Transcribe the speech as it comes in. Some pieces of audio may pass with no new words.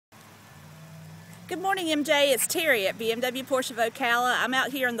Good morning, MJ. It's Terry at BMW Porsche of Ocala. I'm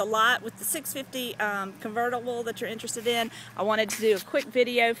out here in the lot with the 650 convertible that you're interested in. I wanted to do a quick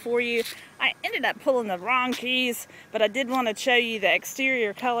video for you. I ended up pulling the wrong keys, but I did want to show you the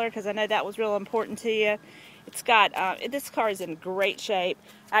exterior color because I know that was real important to you. It's got, this car is in great shape.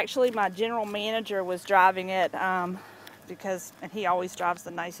 Actually, my general manager was driving it and he always drives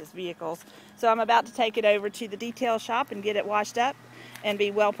the nicest vehicles. So I'm about to take it over to the detail shop and get it washed up and be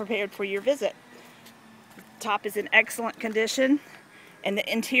well prepared for your visit. Top is in excellent condition and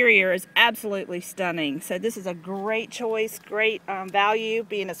the interior is absolutely stunning. So this is a great choice, great value,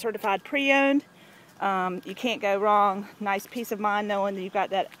 being a certified pre-owned. You can't go wrong. Nice peace of mind knowing that you've got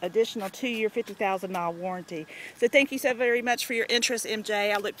that additional 2-year 50,000-mile warranty. So thank you so very much for your interest,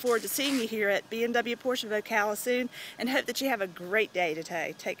 MJ. I look forward to seeing you here at BMW Porsche of Ocala soon and hope that you have a great day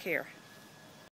today. Take care.